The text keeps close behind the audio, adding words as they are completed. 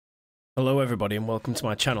Hello everybody and welcome to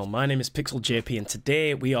my channel. My name is PixelJP and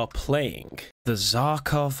today we are playing the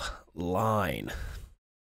Zhukov Line.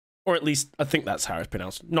 Or at least, I think that's how it's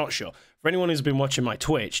pronounced. Not sure. For anyone who's been watching my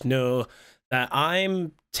Twitch, know that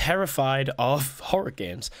I'm terrified of horror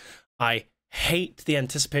games. I hate the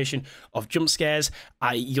anticipation of jump scares.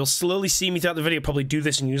 You'll slowly see me throughout the video probably do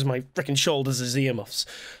this and use my freaking shoulders as earmuffs.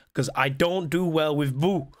 Because I don't do well with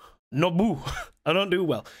boo. No boo. I don't do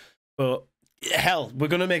well. But hell, we're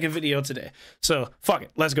gonna make a video today. So, fuck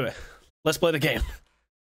it. Let's go. Let's play the game.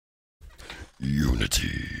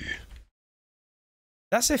 Unity.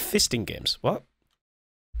 That's a fisting games. What?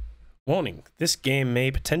 Warning. This game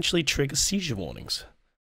may potentially trigger seizure warnings.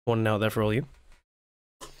 Warning out there for all you.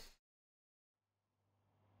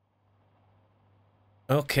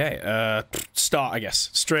 Okay, start, I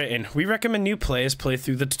guess. Straight in. We recommend new players play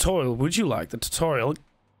through the tutorial. Would you like the tutorial?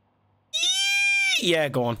 Yeah,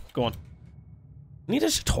 go on. Go on. Need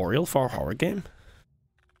a tutorial for a horror game?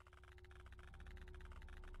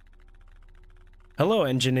 Hello,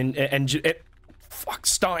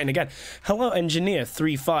 starting again. Hello, engineer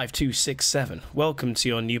 35267. Welcome to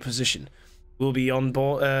your new position. We'll be on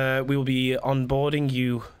board. We will be onboarding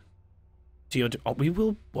you to your. Oh, we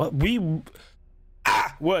will. What we?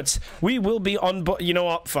 Words. We will be on board. You know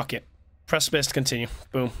what? Fuck it. Press space to continue.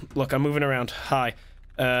 Boom. Look, I'm moving around. Hi.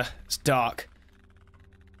 It's dark.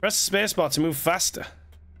 Press the spacebar to move faster.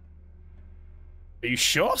 Are you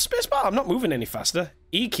sure? Spacebar? I'm not moving any faster.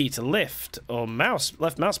 E key to lift, or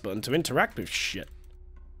left mouse button to interact with shit.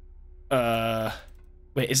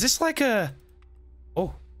 Wait, is this like a...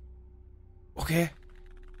 Oh. Okay.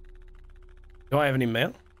 Do I have any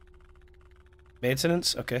mail?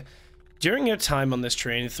 Maintenance? Okay. During your time on this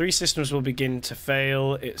train, 3 systems will begin to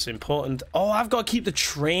fail. It's important. Oh, I've got to keep the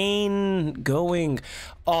train going.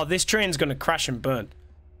 Oh, this train's gonna crash and burn.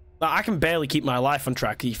 I can barely keep my life on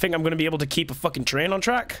track. You think I'm going to be able to keep a fucking train on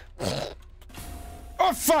track?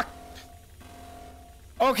 Oh, fuck!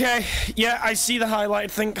 Okay, yeah, I see the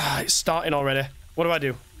highlighted thing. It's starting already. What do I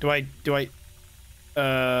do? Do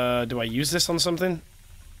I use this on something?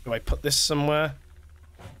 Do I put this somewhere?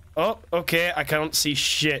 Oh, okay, I can't see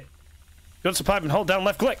shit. Go to pipe and hold down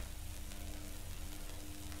left click.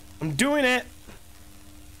 I'm doing it!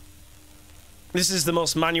 This is the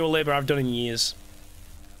most manual labor I've done in years.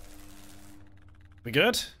 We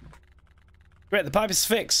good? Great, the pipe is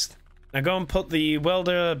fixed. Now go and put the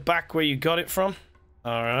welder back where you got it from.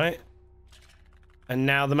 Alright. And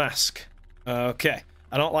now the mask. Okay.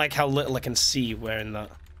 I don't like how little I can see wearing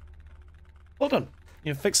that. Well done.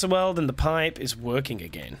 You fix the weld and the pipe is working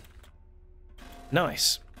again.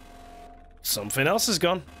 Nice. Something else has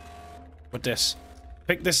gone. What this?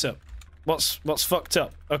 Pick this up. What's fucked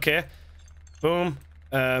up? Okay. Boom.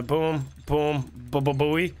 Boom. Boom.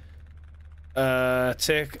 Booey.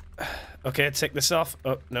 Take this off.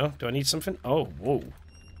 Oh, no. Do I need something? Oh, whoa. I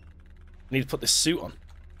need to put this suit on.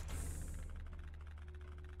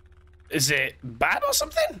 Is it bad or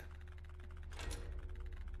something?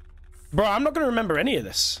 Bro, I'm not gonna remember any of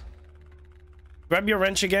this. Grab your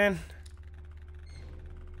wrench again.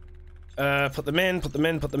 Put them in, put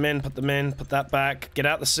that back. Get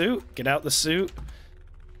out the suit. Get out the suit.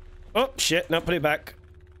 Oh, shit. No, put it back.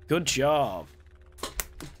 Good job.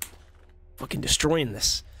 Fucking destroying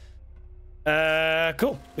this.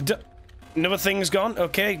 Cool. Another thing's gone.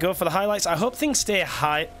 Okay, go for the highlights. I hope things stay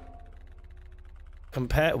high.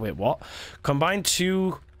 Wait, what? Combine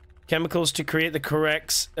 2 chemicals to create the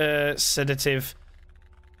correct sedative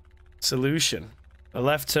solution. The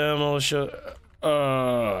left terminal show.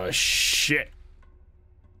 Shit.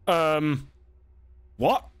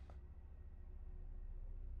 What?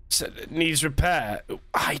 Needs repair.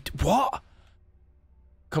 What?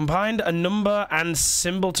 Combined a number and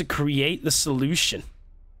symbol to create the solution.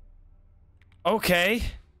 Okay.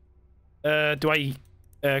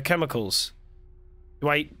 Chemicals.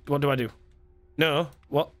 What do I do? No.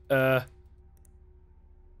 What?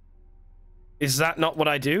 Is that not what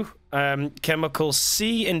I do? Chemicals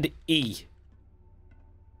C and E.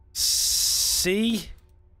 C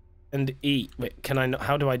and E. Wait, can I not?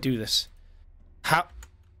 How do I do this? How?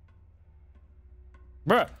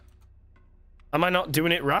 Bruh. Am I not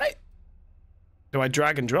doing it right? Do I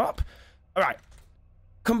drag and drop? Alright.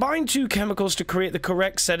 Combine 2 chemicals to create the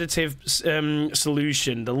correct sedative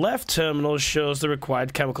solution. The left terminal shows the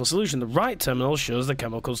required chemical solution. The right terminal shows the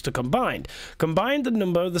chemicals to combine. Combine the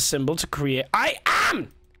number of the symbol to create...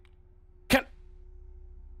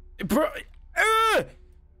 Bro...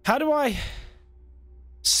 how do I...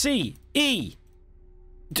 C. E.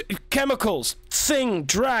 Chemicals. Thing.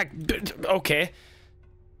 Drag. Okay.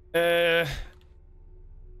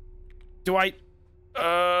 Do I...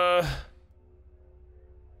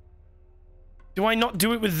 Do I not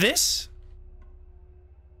do it with this?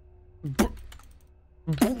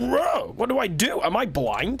 Bro, what do I do? Am I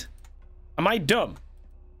blind? Am I dumb?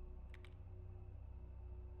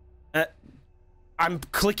 I'm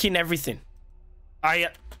clicking everything. Am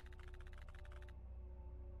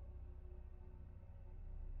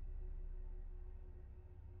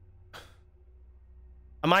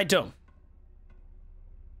I dumb?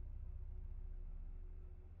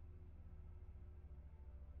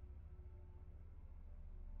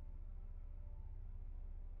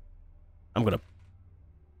 I'm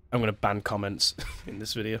gonna ban comments in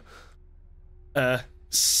this video.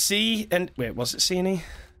 C and wait, was it C and E?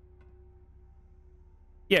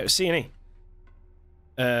 Yeah, it was C and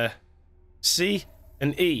E. C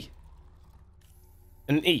and E.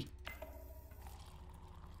 And E.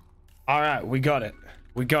 Alright, we got it.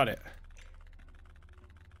 We got it.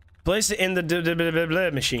 Place it in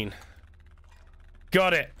the machine.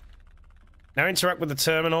 Got it. Now interact with the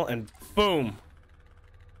terminal and boom.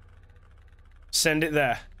 Send it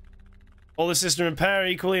there. All the system repair are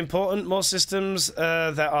equally important. More systems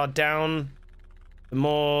that are down, the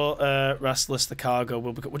more restless the cargo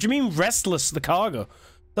will become. What do you mean restless the cargo?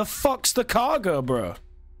 The fuck's the cargo, bro?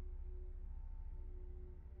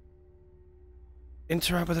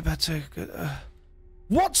 Interact with the better.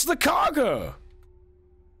 What's the cargo?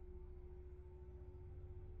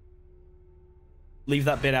 Leave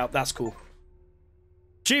that bit out. That's cool.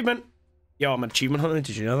 Achievement. Yo, I'm an achievement hunter.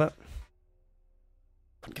 Did you know that?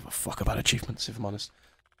 I don't give a fuck about achievements, if I'm honest.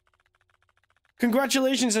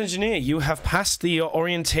 Congratulations, engineer. You have passed the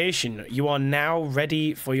orientation. You are now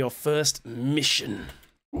ready for your first mission.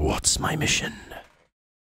 What's my mission?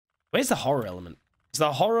 Where's the horror element? Is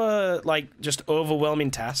the horror, like, just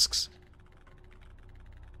overwhelming tasks?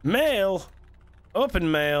 Mail.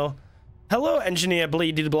 Open mail. Hello, engineer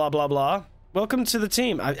bleeded blah blah blah. Welcome to the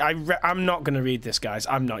team. I'm not gonna read this, guys.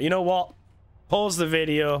 I'm not. You know what? Pause the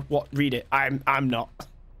video. What? Read it. I'm not.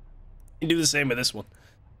 You do the same with this one.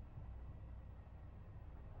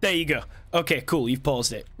 There you go. Okay, cool. You've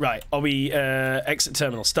paused it. Right. Are we exit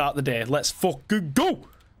terminal? Start the day. Let's fucking go.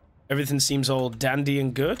 Everything seems all dandy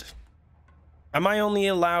and good. Am I only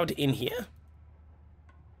allowed in here?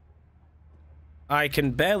 I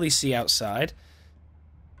can barely see outside.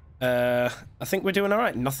 I think we're doing all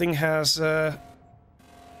right. Nothing has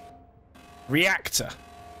reactor,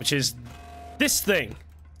 which is this thing.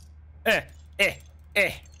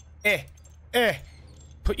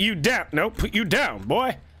 Put you down. No, put you down,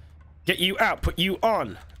 boy. Get you out. Put you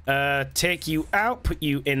on. Take you out. Put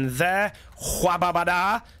you in there.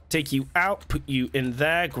 Whababada. Take you out. Put you in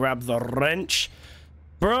there. Grab the wrench.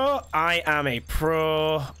 Bro, I am a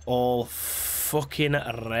pro. All fucking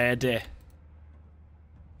ready.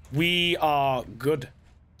 We are good.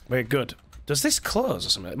 We're good. Does this close or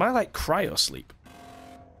something? Am I like cryo sleep?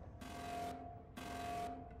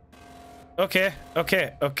 Okay,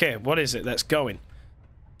 okay, okay. What is it that's going?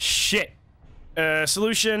 Shit.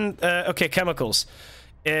 Solution. Okay, chemicals.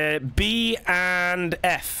 B and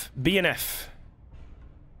F. B and F.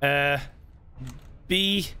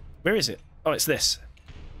 B. Where is it? Oh, it's this.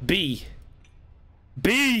 B.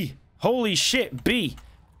 B. Holy shit. B.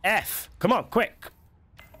 F. Come on, quick.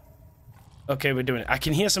 Okay, we're doing it. I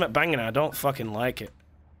can hear something banging. I don't fucking like it.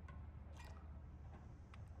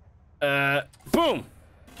 Boom.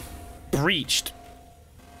 Breached.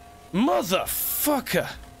 Motherfucker.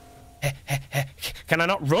 Can I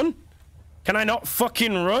not run? Can I not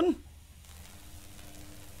fucking run?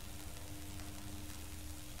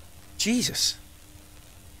 Jesus.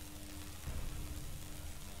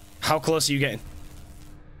 How close are you getting?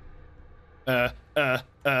 Go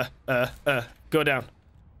down.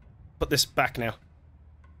 Put this back now.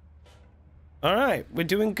 Alright, we're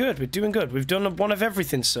doing good. We're doing good. We've done one of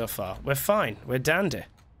everything so far. We're fine. We're dandy.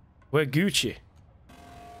 We're Gucci.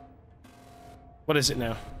 What is it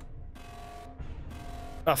now?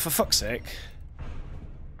 Oh, for fuck's sake.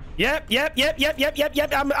 Yep.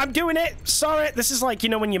 I'm doing it. Sorry. This is like, you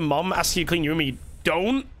know, when your mom asks you to clean your room and you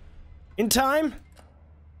don't in time.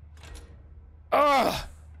 Oh,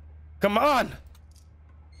 come on.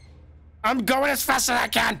 I'm going as fast as I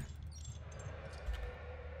can.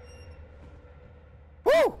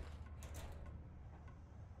 Woo!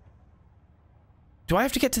 Do I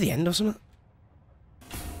have to get to the end or something?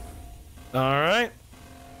 Alright.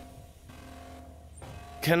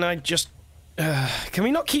 Can I just... can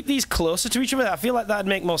we not keep these closer to each other? I feel like that'd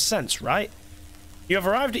make more sense, right? You have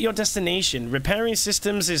arrived at your destination. Repairing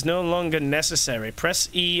systems is no longer necessary. Press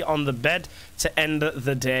E on the bed to end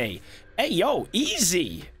the day. Hey, yo,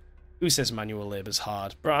 easy! Who says manual labor's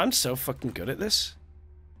hard? Bro, I'm so fucking good at this.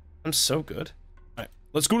 I'm so good. Alright,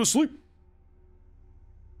 let's go to sleep.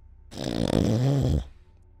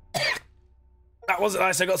 That wasn't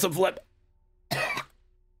nice. I got some flip.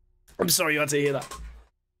 I'm sorry you had to hear that.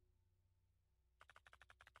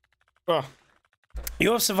 Oh.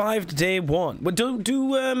 You have survived day 1. But do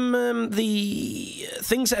the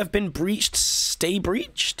things that have been breached stay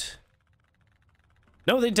breached?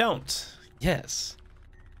 No, they don't. Yes.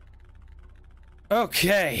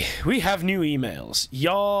 Okay, we have new emails.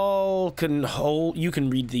 Y'all can you can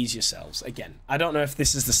read these yourselves. Again, I don't know if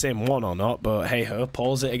this is the same one or not, but hey ho,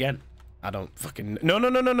 pause it again. I don't fucking... No,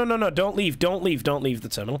 don't leave the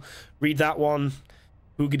terminal. Read that one.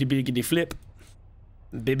 Boogity biggity flip.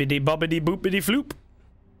 Bibbidi bobbidi boopity floop.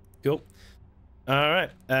 Cool.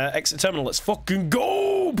 Alright, exit terminal, let's fucking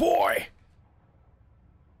go, boy!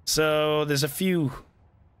 So, there's a few...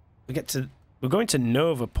 We're going to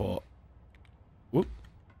Novaport. Whoop.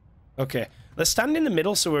 Okay, let's stand in the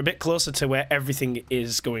middle so we're a bit closer to where everything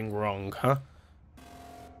is going wrong, huh?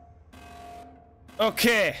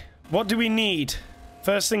 Okay, what do we need?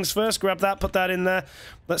 First things first, grab that, put that in there.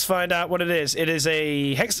 Let's find out what it is. It is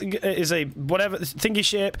a whatever thingy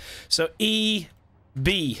shape. So E,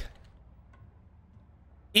 B,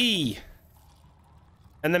 E,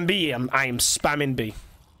 and then B. I am spamming B.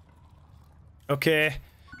 Okay,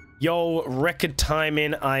 yo, record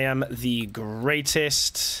timing. I am the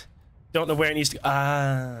greatest. Don't know where it needs to.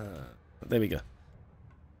 There we go.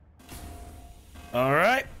 All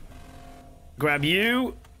right, grab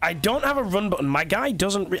you. I don't have a run button. My guy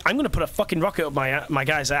doesn't... I'm going to put a fucking rocket up my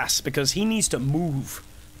guy's ass because he needs to move.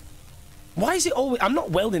 Why is it always... I'm not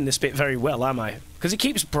welding this bit very well, am I? Because it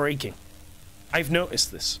keeps breaking. I've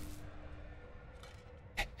noticed this.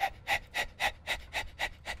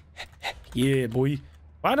 Yeah, boy.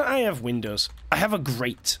 Why don't I have windows? I have a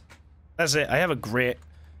grate. That's it. I have a grate.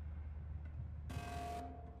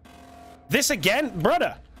 This again?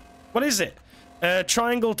 Brother. What is it?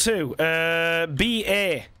 Triangle 2.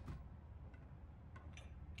 BA.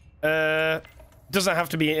 Doesn't have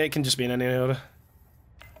to be, it can just be in any order.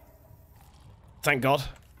 Thank God.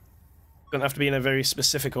 Don't have to be in a very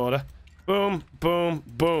specific order. Boom, boom,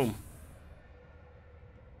 boom.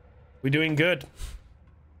 We're doing good.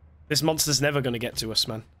 This monster's never gonna get to us,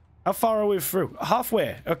 man. How far are we through?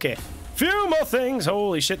 Halfway. Okay. Few more things.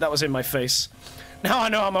 Holy shit, that was in my face. Now I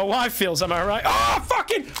know how my wife feels, am I right? Oh,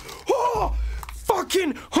 fucking! Oh!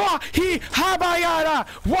 Fucking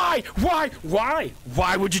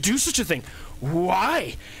why would you do such a thing?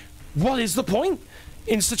 Why? What is the point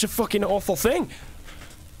in such a fucking awful thing?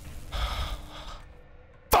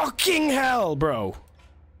 Fucking hell, bro.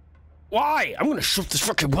 Why? I'm gonna shove this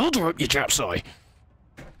fucking welder up your jap's eye.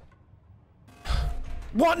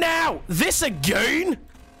 What now? This again?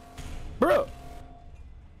 Bro.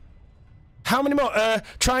 How many more?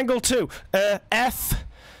 Triangle 2. F.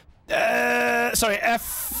 Sorry,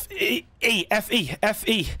 F E.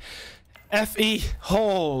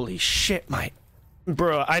 Holy shit, mate.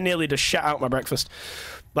 Bro, I nearly just shut out my breakfast.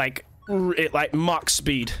 Like Mach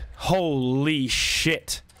speed. Holy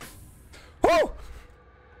shit. Whoa!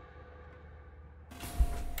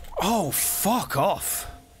 Oh, fuck off.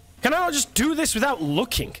 Can I not just do this without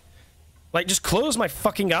looking? Like, just close my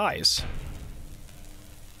fucking eyes.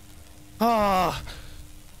 Ah.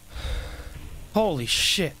 Holy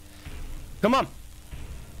shit. Come on.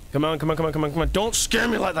 Come on. Don't scare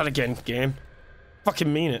me like that again, game.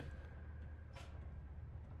 Fucking mean it.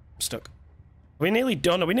 I'm stuck. Are we nearly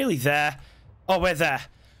done? Are we nearly there? Oh, we're there.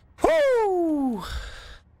 Woo!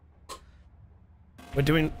 We're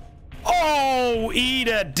doing... Oh, eat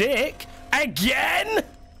a dick! Again?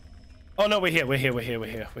 Oh, no, we're here.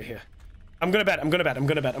 I'm going to bed.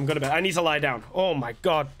 I need to lie down. Oh, my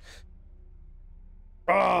God.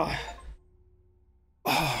 Oh.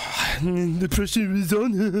 Oh, the pressure is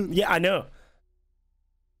on. Yeah, I know.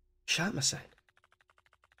 Shut my sign.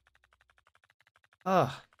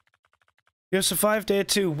 Ah. You have survived day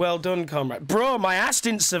 2. Well done, comrade. Bro, my ass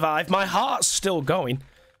didn't survive. My heart's still going.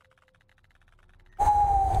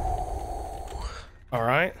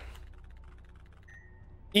 Alright.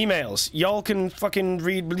 Emails. Y'all can fucking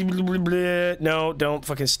read. Blah, blah, blah, blah. No, don't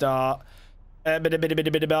fucking start.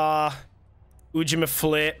 Ujima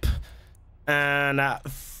flip. And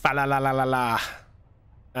fa la la la la la.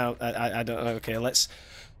 Oh, I don't. Okay, let's.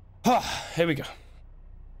 Oh, here we go.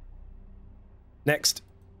 Next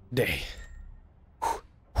day.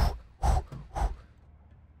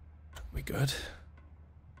 We good?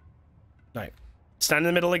 Right. Stand in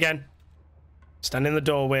the middle again. Stand in the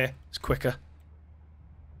doorway. It's quicker.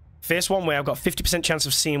 Face one way. I've got 50% chance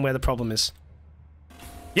of seeing where the problem is.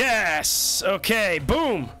 Yes. Okay.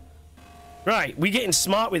 Boom. Right. We getting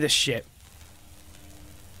smart with this shit.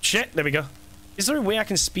 Shit. There we go. Is there a way I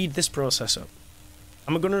can speed this process up?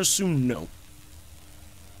 I'm gonna assume no.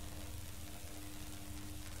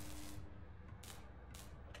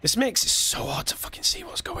 This makes it so hard to fucking see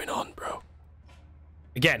what's going on, bro.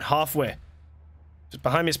 Again, halfway. It's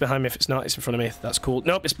behind me, it's behind me. If it's not, it's in front of me. That's cool.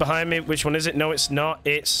 Nope, it's behind me. Which one is it? No, it's not.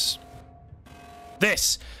 It's...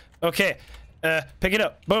 this. Okay. Pick it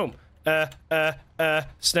up. Boom.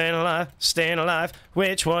 Staying alive. Staying alive.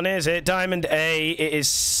 Which one is it? Diamond A. It is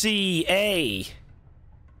C-A.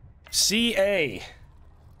 C-A.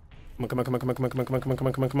 Come on, come on, come on, come on, come on, come on, come on, come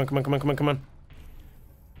on, come on, come on, come on, come on, come on, come on, come on.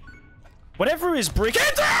 Whatever is breaking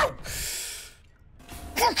down!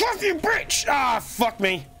 Fuck off, you bitch! Ah, fuck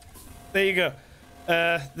me. There you go.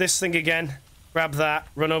 This thing again. Grab that.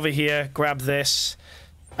 Run over here. Grab this.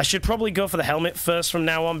 I should probably go for the helmet first from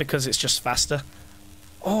now on because it's just faster.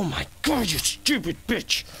 Oh my god, you stupid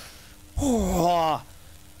bitch! Oh.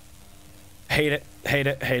 Hate it. Hate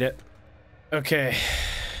it. Hate it. Okay.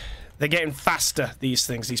 They're getting faster, these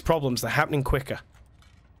things. These problems. They're happening quicker.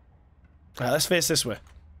 Alright, let's face this way.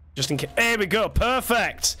 Just in case. There we go.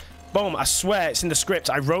 Perfect! Boom. I swear it's in the script.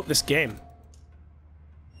 I wrote this game.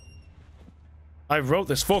 I wrote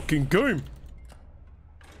this fucking game.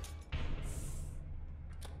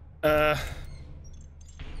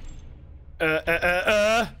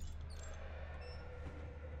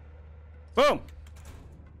 Boom.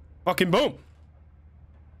 Fucking boom.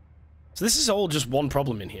 So this is all just one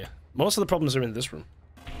problem in here. Most of the problems are in this room.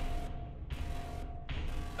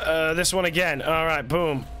 This one again. Alright,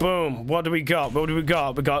 boom, boom. What do we got? What do we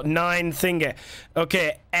got? We got 9 thingy.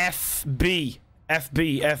 Okay, FB.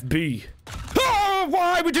 FB, FB. Oh,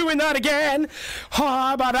 why are we doing that again?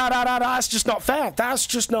 Oh, that's just not fair. That's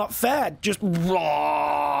just not fair. Just,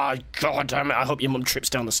 oh, god damn it. I hope your mum trips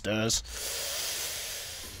down the stairs.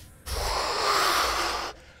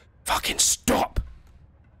 Fucking stop.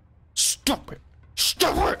 Stop it.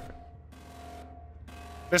 Stop it.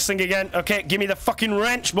 This thing again. Okay, give me the fucking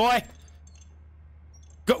wrench, boy.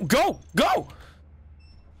 Go, go, go.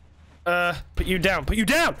 Put you down. Put you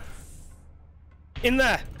down. In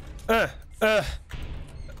there.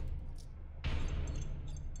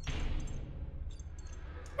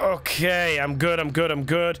 Okay, I'm good, I'm good, I'm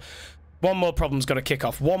good. One more problem's gonna kick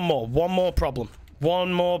off. One more problem.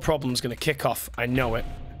 One more problem's gonna kick off. I know it.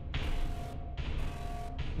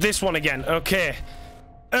 This one again. Okay.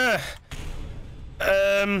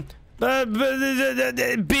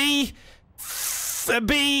 B.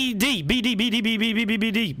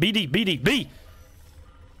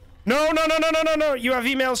 No. You have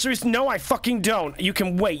emails to... No, I fucking don't. You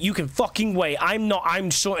can wait. You can fucking wait.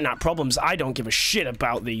 I'm sorting out problems. I don't give a shit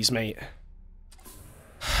about these, mate.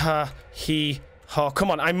 Oh,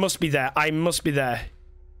 come on. I must be there. I must be there.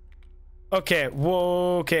 Okay.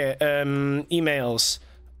 Whoa, okay. Emails.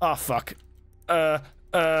 Oh, fuck.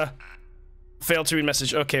 Failed to read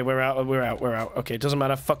message. Okay, we're out. Okay, doesn't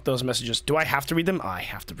matter. Fuck those messages. Do I have to read them? I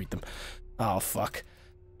have to read them. Oh, fuck.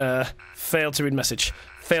 Failed to read message.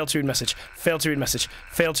 Failed to read message. Failed to read message.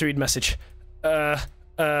 Failed to read message. Cool.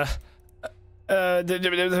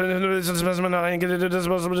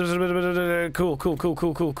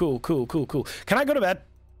 Can I go to bed?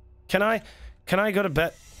 Can I go to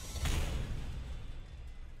bed?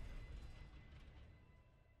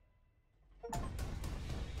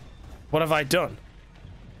 What have I done?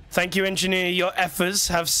 Thank you, engineer. Your efforts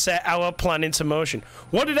have set our plan into motion.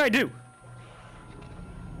 What did I do?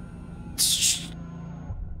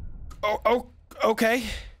 Oh, okay.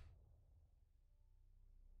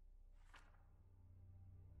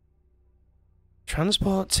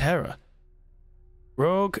 Transport terror.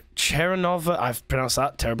 Rogue Cheranova, I've pronounced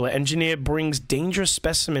that terribly. Engineer brings dangerous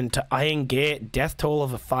specimen to Iron Gate. Death toll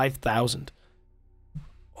over 5,000.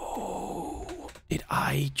 Oh, did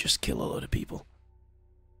I just kill a load of people?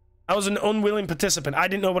 I was an unwilling participant. I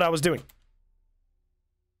didn't know what I was doing.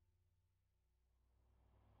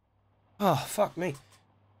 Oh, fuck me.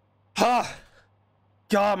 Ah,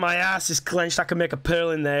 God, my ass is clenched. I could make a pearl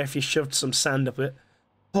in there if you shoved some sand up it.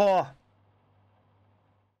 Oh.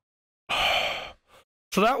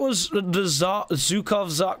 So that was the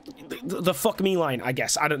Zhukov the fuck me line, I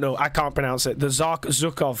guess. I don't know. I can't pronounce it. The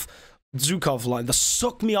Zhukov line. The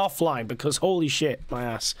suck me off line, because holy shit, my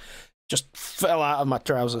ass just fell out of my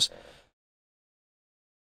trousers.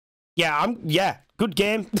 Yeah, good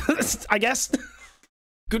game, I guess.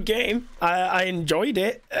 Good game. I enjoyed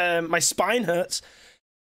it. My spine hurts.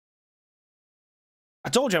 I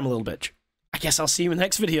told you I'm a little bitch. I guess I'll see you in the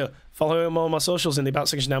next video. Follow all my socials in the about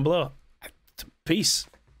section down below. Peace.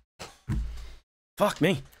 Fuck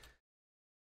me.